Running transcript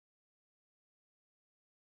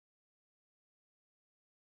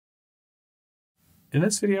In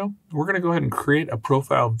this video, we're going to go ahead and create a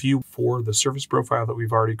profile view for the surface profile that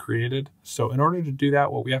we've already created. So in order to do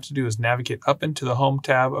that, what we have to do is navigate up into the Home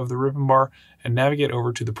tab of the ribbon bar and navigate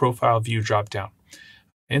over to the Profile View dropdown.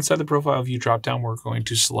 Inside the Profile View dropdown, we're going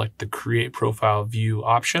to select the Create Profile View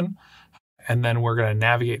option, and then we're going to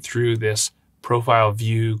navigate through this Profile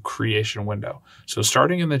View creation window. So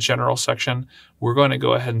starting in the General section, we're going to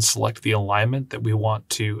go ahead and select the alignment that we want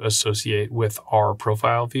to associate with our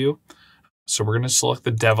profile view. So we're going to select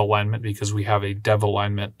the dev alignment because we have a dev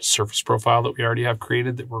alignment surface profile that we already have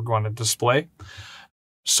created that we're going to display.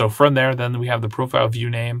 So from there, then we have the profile view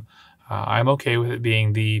name. I'm okay with it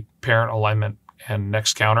being the parent alignment and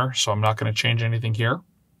next counter, so I'm not going to change anything here.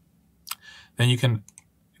 Then you can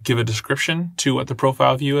give a description to what the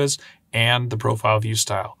profile view is and the profile view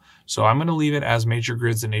style. So I'm going to leave it as major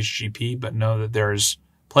grids and HGP, but know that there's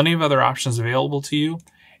plenty of other options available to you.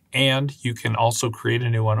 And you can also create a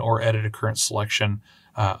new one or edit a current selection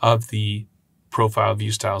of the profile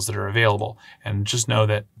view styles that are available. And just know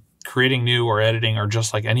that creating new or editing are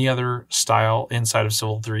just like any other style inside of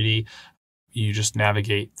Civil 3D. You just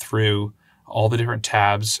navigate through all the different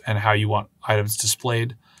tabs and how you want items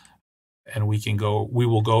displayed. And we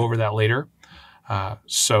will go over that later.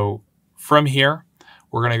 So from here,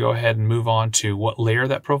 we're going to go ahead and move on to what layer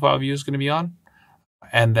that profile view is going to be on.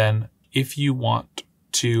 And then if you want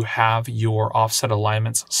to have your offset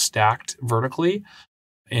alignments stacked vertically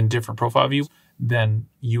in different profile views, then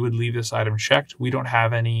you would leave this item checked. We don't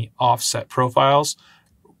have any offset profiles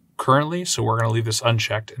currently, so we're going to leave this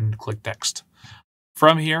unchecked and click Next.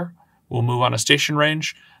 From here, we'll move on to station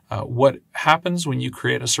range. What happens when you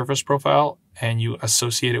create a surface profile and you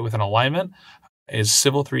associate it with an alignment is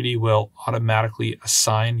Civil 3D will automatically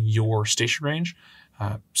assign your station range.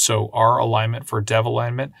 So our alignment for dev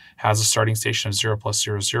alignment has a starting station of 0 +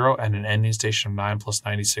 0 0 and an ending station of 9 +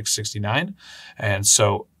 96 69. And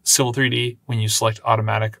so Civil 3D, when you select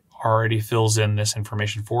automatic, already fills in this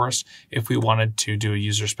information for us. If we wanted to do a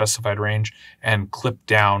user specified range and clip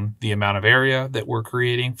down the amount of area that we're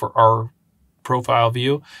creating for our profile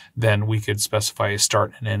view, then we could specify a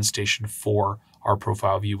start and end station for our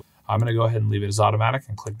profile view. I'm going to go ahead and leave it as automatic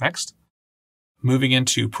and click Next. Moving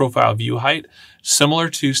into profile view height, similar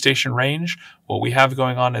to station range, what we have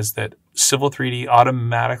going on is that Civil 3D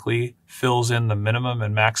automatically fills in the minimum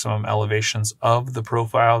and maximum elevations of the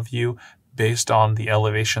profile view based on the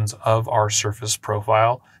elevations of our surface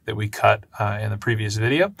profile that we cut in the previous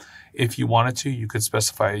video. If you wanted to, you could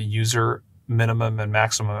specify a user minimum and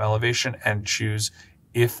maximum elevation and choose,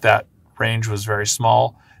 if that range was very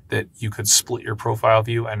small, that you could split your profile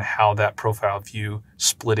view and how that profile view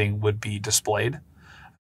splitting would be displayed.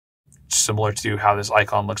 Similar to how this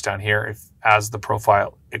icon looks down here, if as the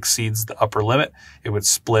profile exceeds the upper limit, it would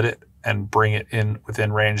split it and bring it in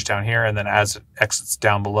within range down here. And then as it exits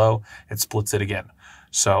down below, it splits it again.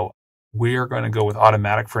 So we are going to go with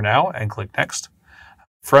automatic for now and click Next.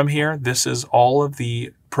 From here, this is all of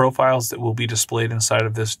the profiles that will be displayed inside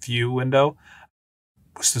of this view window.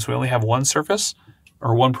 Since we only have one surface,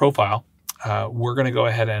 or one profile, we're going to go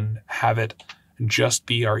ahead and have it just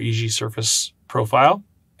be our EG surface profile.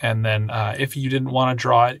 And then if you didn't want to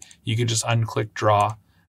draw it, you could just unclick draw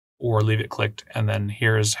or leave it clicked. And then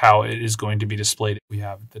here's how it is going to be displayed. We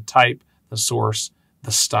have the type, the source,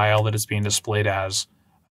 the style that it's being displayed as.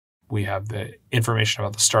 We have the information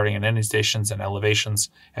about the starting and ending stations and elevations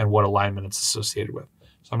and what alignment it's associated with.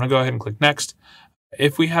 So I'm going to go ahead and click Next.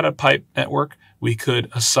 If we had a pipe network, we could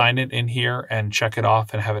assign it in here and check it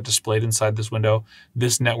off and have it displayed inside this window.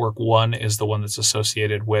 This network 1 is the one that's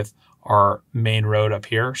associated with our main road up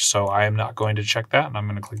here, so I am not going to check that, and I'm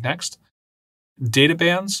going to click Next. Data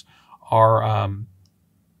bands are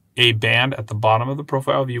a band at the bottom of the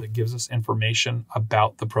profile view that gives us information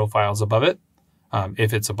about the profiles above it.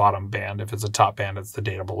 If it's a bottom band, if it's a top band, it's the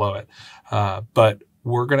data below it. But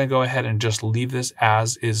we're going to go ahead and just leave this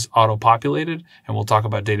as is auto-populated, and we'll talk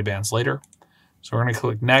about data bands later. So we're going to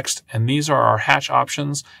click Next, and these are our hatch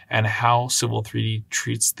options and how Civil 3D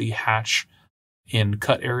treats the hatch in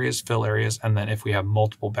cut areas, fill areas, and then if we have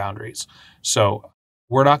multiple boundaries. So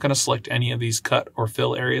we're not going to select any of these cut or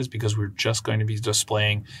fill areas because we're just going to be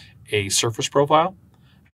displaying a surface profile.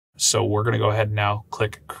 So we're going to go ahead and now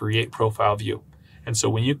click Create Profile View. And so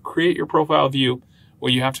when you create your profile view,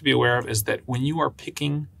 what you have to be aware of is that when you are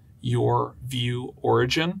picking your view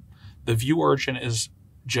origin, the view origin is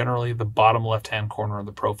generally the bottom left-hand corner of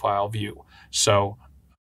the profile view. So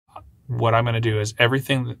what I'm going to do is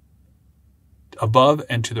everything above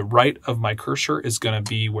and to the right of my cursor is going to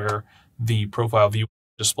be where the profile view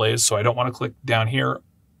displays. So I don't want to click down here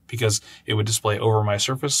because it would display over my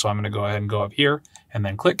surface. So I'm going to go ahead and go up here and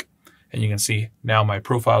then click. And you can see now my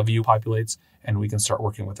profile view populates and we can start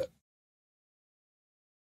working with it.